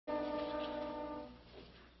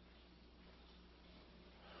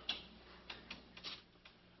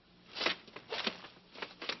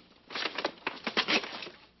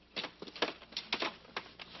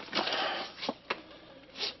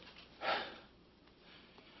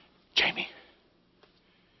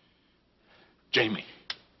Jamie.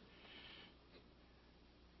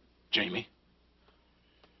 Jamie.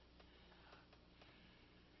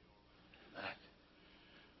 Mac.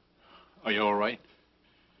 Are you all right?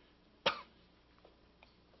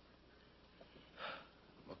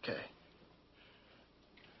 Okay.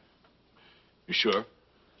 You sure?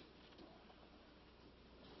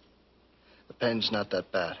 The pain's not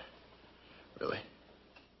that bad. Really.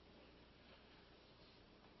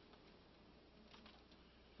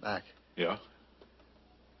 Mac. Yeah?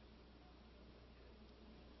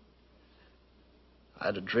 I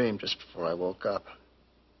had a dream just before I woke up.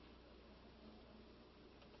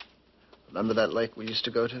 Remember that lake we used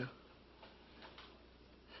to go to?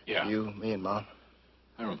 Yeah. You, me, and Mom.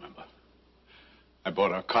 I remember. I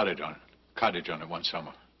bought a cottage on it one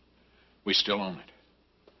summer. We still own it.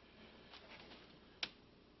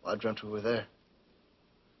 Well, I dreamt we were there.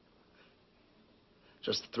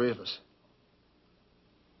 Just the three of us.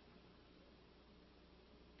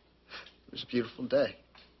 It was a beautiful day.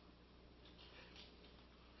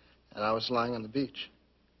 And I was lying on the beach.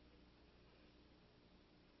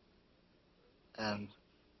 And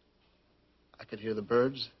I could hear the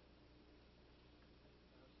birds.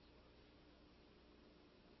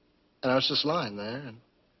 And I was just lying there, and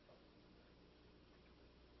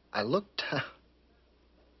I looked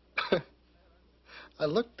down. I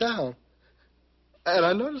looked down, and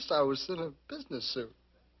I noticed I was in a business suit.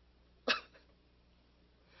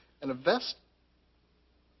 And a vest.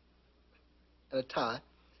 And a tie.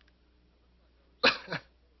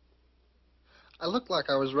 I looked like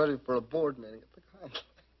I was ready for a board meeting at the complex.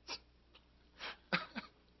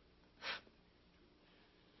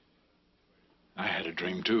 I had a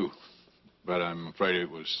dream, too. But I'm afraid it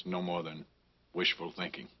was no more than wishful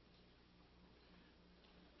thinking.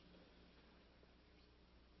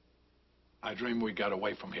 I dreamed we got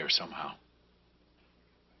away from here somehow.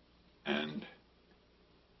 And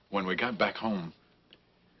when we got back home,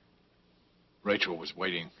 Rachel was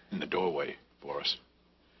waiting in the doorway for us.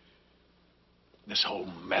 This whole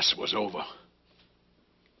mess was over.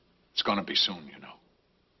 It's gonna be soon, you know.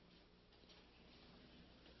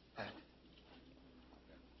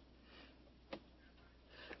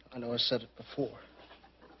 I know I said it before,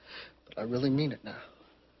 but I really mean it now.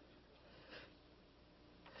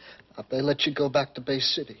 If they let you go back to Bay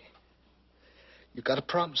City, you gotta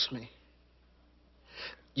promise me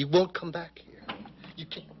you won't come back here. You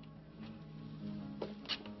can't.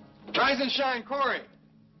 Rise and shine, Corey.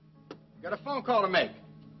 Got a phone call to make.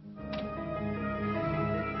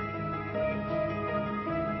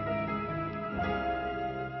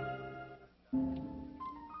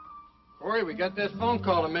 Corey, we got that phone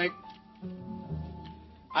call to make.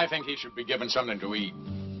 I think he should be given something to eat.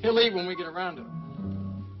 He'll eat when we get around to it.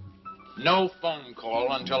 No phone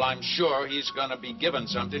call until I'm sure he's gonna be given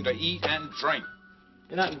something to eat and drink.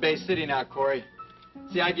 You're not in Bay City now, Corey.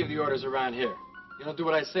 See, I give the orders around here. You don't do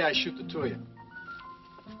what I say, I shoot the two of you.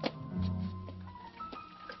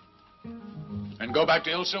 And go back to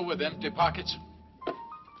Ilsa with empty pockets?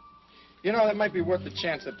 You know, that might be worth the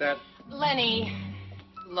chance at that. Lenny,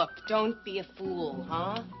 look, don't be a fool,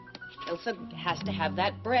 huh? Ilsa has to have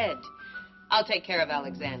that bread. I'll take care of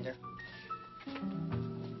Alexander.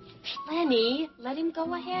 Lenny, let him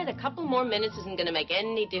go ahead. A couple more minutes isn't going to make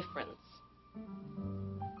any difference.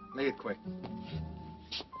 Make it quick.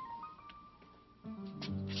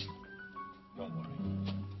 Don't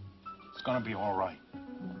worry. It's gonna be all right.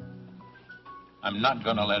 I'm not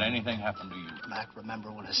gonna let anything happen to you. Mac,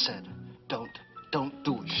 remember what I said. Don't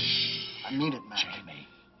do it. Shh. I mean it, Mac. Jamie,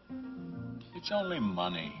 it's only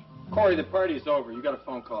money. Corey, the party's over. You got a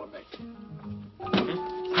phone call to make.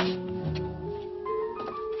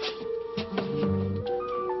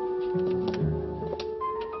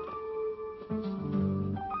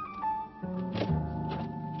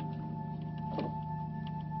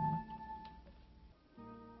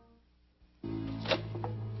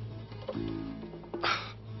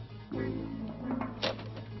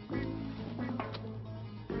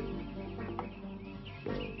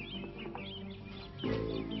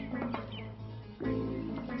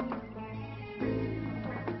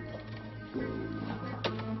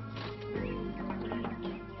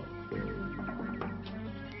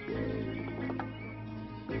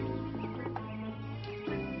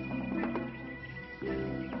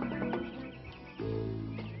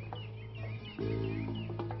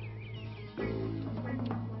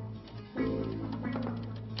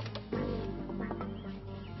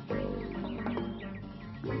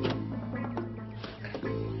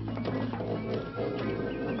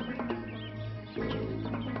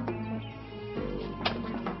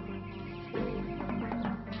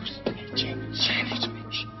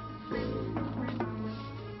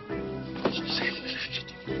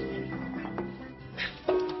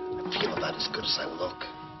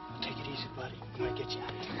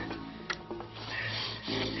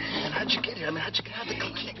 how'd you get here? I mean, how'd you get out of the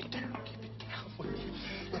clinic? Keep it down. Keep it down.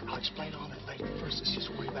 Look, I'll explain all that later. First, let's just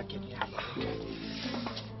worry about getting you out. Okay?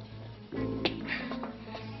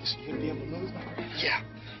 Listen, you gonna be able to move? Yeah.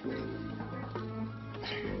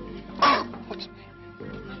 Oh, what's the matter?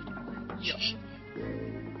 Shh.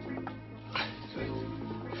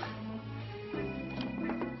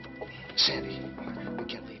 Sandy, we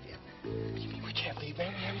can't leave yet. What do you mean we can't leave,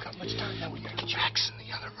 man? We haven't got much time now. We gotta get Jack's in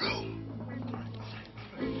the other room. All right.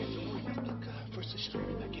 Don't worry about it. Look, first let's just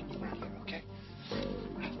worry about getting you out here, okay?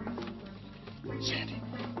 Sandy.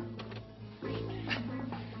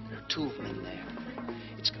 There are two of them in there.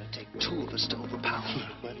 It's gonna take two of us to overpower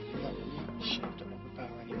them. Buddy, you're not really ashamed to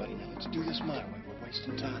overpower anybody. Now let's do this my way. We're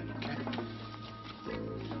wasting time, okay?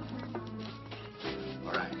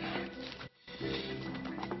 All right.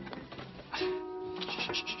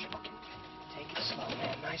 Shh. Okay. Take it slow,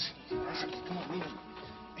 man. Nice and easy. Nice and easy. Come on, lean on me.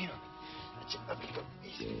 Lean on me. That's it. Okay, go.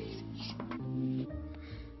 Easy.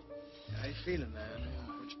 How you feeling, man?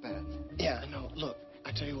 It's bad. Yeah, I know. Look,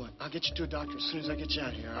 I tell you what. I'll get you to a doctor as soon as I get you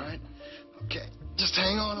out here, all right? Okay. Just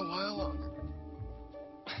hang on a while longer.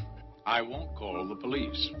 I won't call the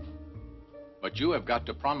police. But you have got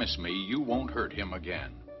to promise me you won't hurt him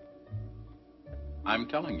again. I'm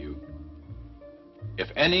telling you. If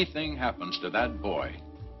anything happens to that boy,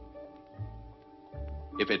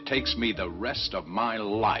 if it takes me the rest of my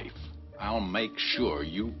life, I'll make sure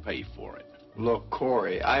you pay for it. Look,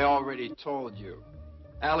 Corey, I already told you.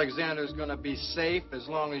 Alexander's gonna be safe as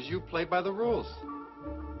long as you play by the rules.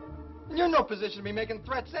 And you're in no position to be making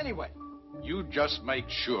threats anyway. You just make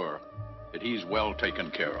sure that he's well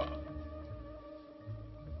taken care of.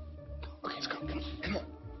 Okay, let's go. Come on.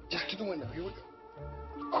 Just to the window. Here we go.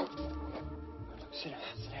 Oh. Sit down.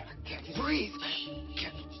 I can't breathe. I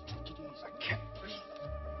can't. Just take it easy. I can't breathe.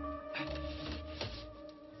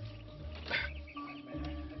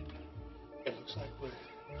 It looks like we're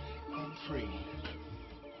home free.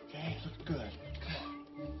 Okay? Looks good. Come on.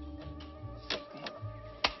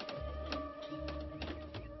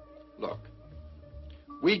 Look,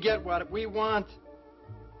 we get what we want,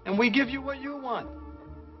 and we give you what you want.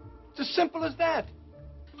 It's as simple as that.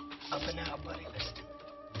 Up and out, buddy. Let's do it.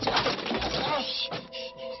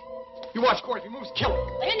 You watch Corey. If he moves, kill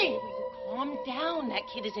him. Lenny, will you calm down? That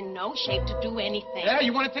kid is in no shape to do anything. Yeah,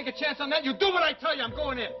 you want to take a chance on that? You do what I tell you. I'm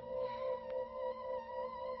going in.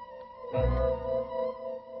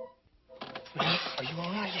 Are you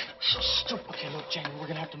all right? So stupid. Okay, look, Jamie, we're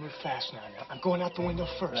going to have to move fast now. I'm going out the window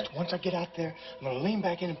first. Right. Once I get out there, I'm going to lean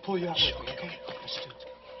back in and pull you out with me, okay? Let's do it.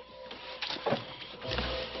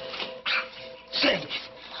 Sandy,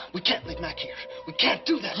 we can't leave Mac here. We can't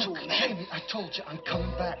do that to him, man. Jamie, I told you I'm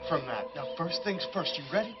coming back from that. Now, first things first. You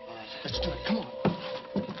ready? All right. Let's do it. Come on.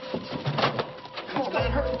 Come on,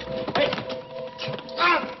 man. Hurry. Hey.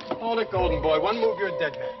 Ah! Hold it, Golden Boy. One move, you're a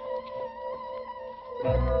dead man.